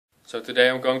So today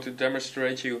I'm going to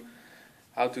demonstrate you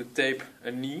how to tape a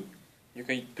knee. You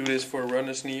can do this for a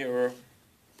runner's knee or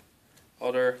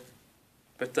other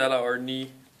patella or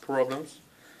knee problems.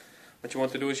 What you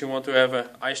want to do is you want to have an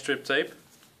eye strip tape.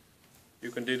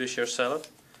 You can do this yourself.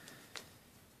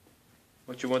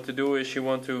 What you want to do is you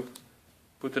want to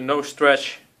put the no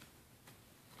stretch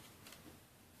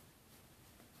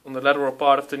on the lateral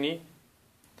part of the knee.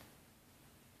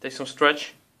 Take some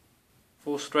stretch,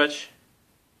 full stretch,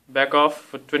 back off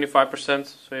for 25%,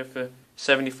 so you have a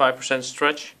 75%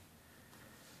 stretch.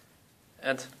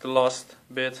 And the last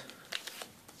bit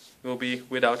will be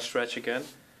without stretch again.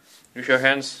 Use your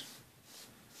hands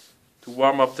to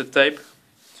warm up the tape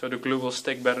so the glue will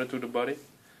stick better to the body.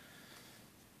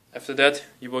 After that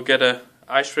you will get an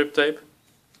eye strip tape.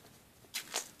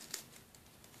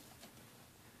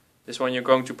 This one you're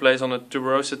going to place on the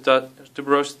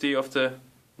tuberosity of the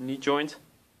knee joint.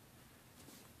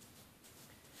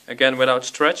 Again without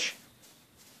stretch.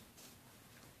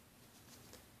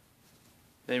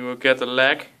 Then you will get the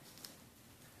leg.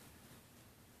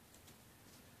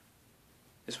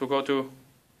 This will go to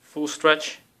full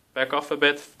stretch, back off a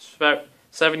bit,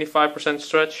 75%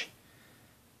 stretch.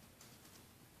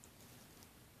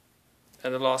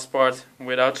 And the last part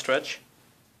without stretch.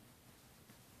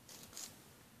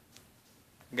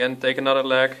 Again, take another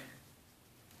leg,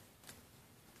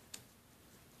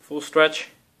 full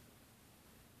stretch,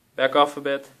 back off a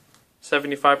bit,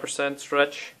 75%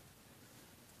 stretch.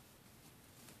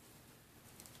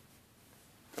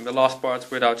 And the last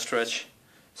part without stretch.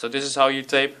 So this is how you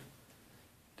tape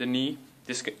the knee.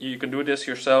 You can do this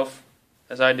yourself,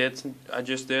 as I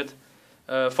just did.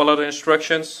 Follow the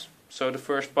instructions. So the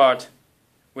first part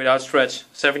without stretch,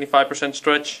 75%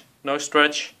 stretch, no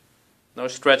stretch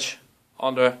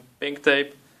on the pink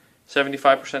tape,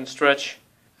 75% stretch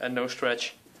and no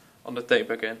stretch on the tape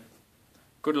again.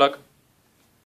 Good luck.